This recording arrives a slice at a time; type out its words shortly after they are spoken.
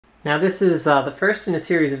Now this is the first in a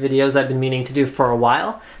series of videos I've been meaning to do for a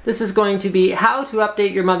while. This is going to be how to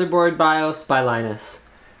update your motherboard BIOS by Linus.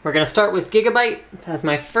 We're going to start with Gigabyte as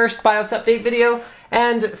my first BIOS update video.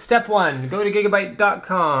 And step 1, go to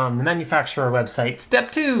gigabyte.com, the manufacturer website.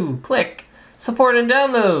 Step 2, click support and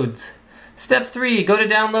downloads. Step 3, go to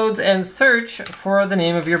downloads and search for the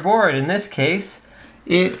name of your board. In this case,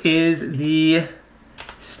 it is the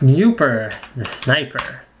Snooper, the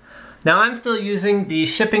Sniper. Now I'm still using the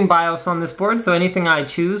shipping BIOS on this board, so anything I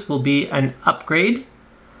choose will be an upgrade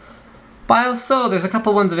BIOS. So there's a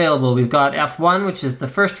couple ones available. We've got F1, which is the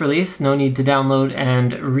first release, no need to download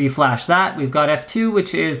and reflash that. We've got F2,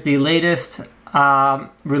 which is the latest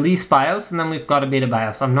release BIOS, and then we've got a beta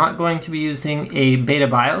BIOS. I'm not going to be using a beta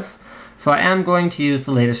BIOS, so I am going to use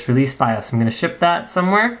the latest release BIOS. I'm going to ship that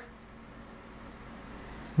somewhere.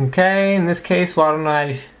 Okay, in this case, why don't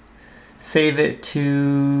I save it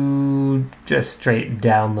to just straight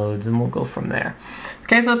downloads and we'll go from there.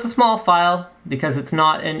 Okay, so it's a small file because it's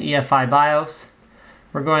not an EFI BIOS.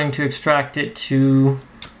 We're going to extract it to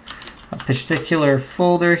a particular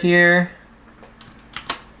folder here.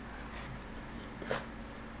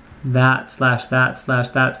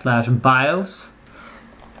 that/that/that/BIOS.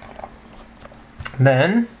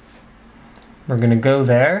 Then we're going to go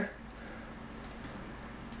there.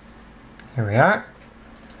 Here we are.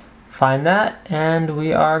 Find that, and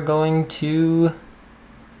we are going to...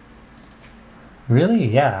 Really?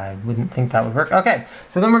 Yeah, I wouldn't think that would work. Okay,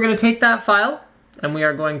 so then we're going to take that file, and we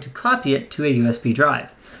are going to copy it to a USB drive.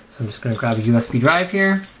 So I'm just going to grab a USB drive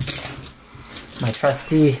here. My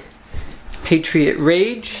trusty Patriot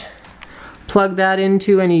Rage. Plug that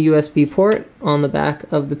into any USB port on the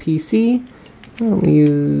back of the PC. I'll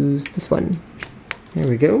use this one. There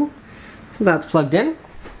we go. So that's plugged in.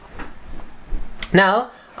 Now,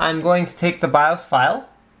 I'm going to take the BIOS file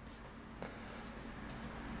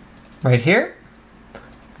right here.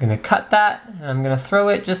 I'm going to cut that, and I'm going to throw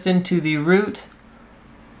it just into the root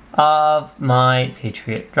of my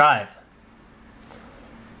Patriot drive.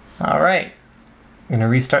 All right, I'm going to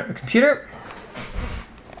restart the computer.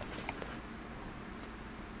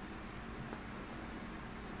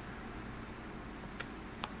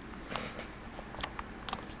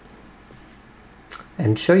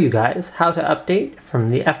 And show you guys how to update from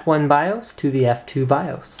the F1 BIOS to the F2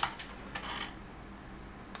 BIOS.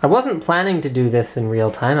 I wasn't planning to do this in real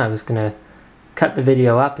time. I was gonna cut the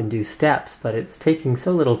video up and do steps, but it's taking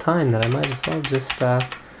so little time that I might as well just do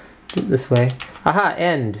it this way. Aha,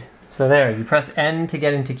 end. So there, you press N to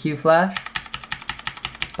get into QFlash,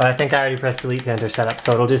 but I think I already pressed delete to enter setup,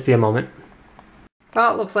 so it'll just be a moment.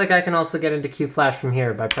 Well, it looks like I can also get into QFlash from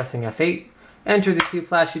here by pressing F8. Enter the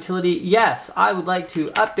QFlash utility. Yes, I would like to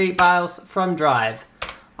update BIOS from drive.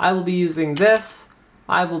 I will be using this.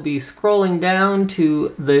 I will be scrolling down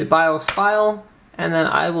to the BIOS file, and then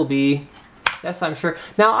I will be, yes, I'm sure.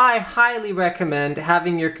 Now, I highly recommend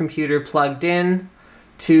having your computer plugged in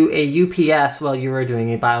to a UPS while you are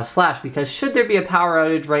doing a BIOS flash, because should there be a power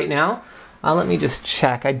outage right now, let me just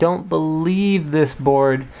check. I don't believe this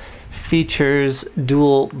board features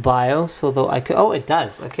dual BIOS, although I could, oh, it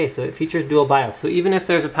does. Okay, so it features dual BIOS. So even if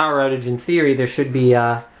there's a power outage, in theory, there should be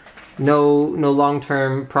no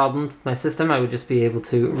long-term problems with my system. I would just be able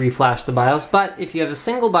to reflash the BIOS. But if you have a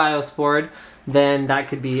single BIOS board, then that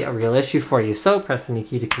could be a real issue for you. So press any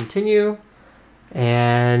key to continue,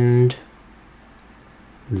 and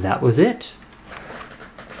that was it.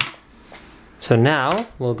 So now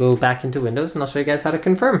we'll go back into Windows and I'll show you guys how to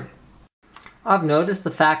confirm. I've noticed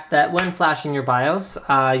the fact that when flashing your BIOS,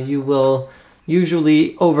 you will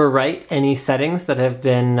usually overwrite any settings that have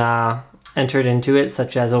been entered into it,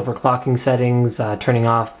 such as overclocking settings, turning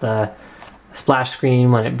off the splash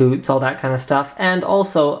screen when it boots, all that kind of stuff. And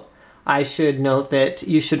also, I should note that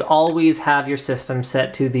you should always have your system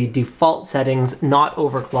set to the default settings, not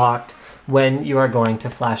overclocked, when you are going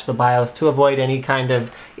to flash the BIOS, to avoid any kind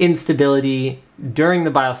of instability during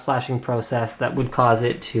the BIOS flashing process that would cause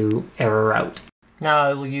it to error out. Now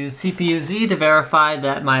I will use CPU-Z to verify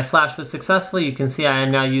that my flash was successful. You can see I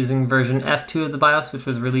am now using version F2 of the BIOS, which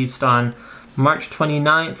was released on March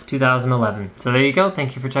 29th, 2011. So there you go.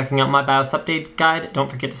 Thank you for checking out my BIOS update guide.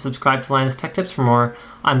 Don't forget to subscribe to Linus Tech Tips for more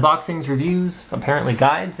unboxings, reviews, apparently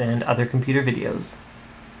guides, and other computer videos.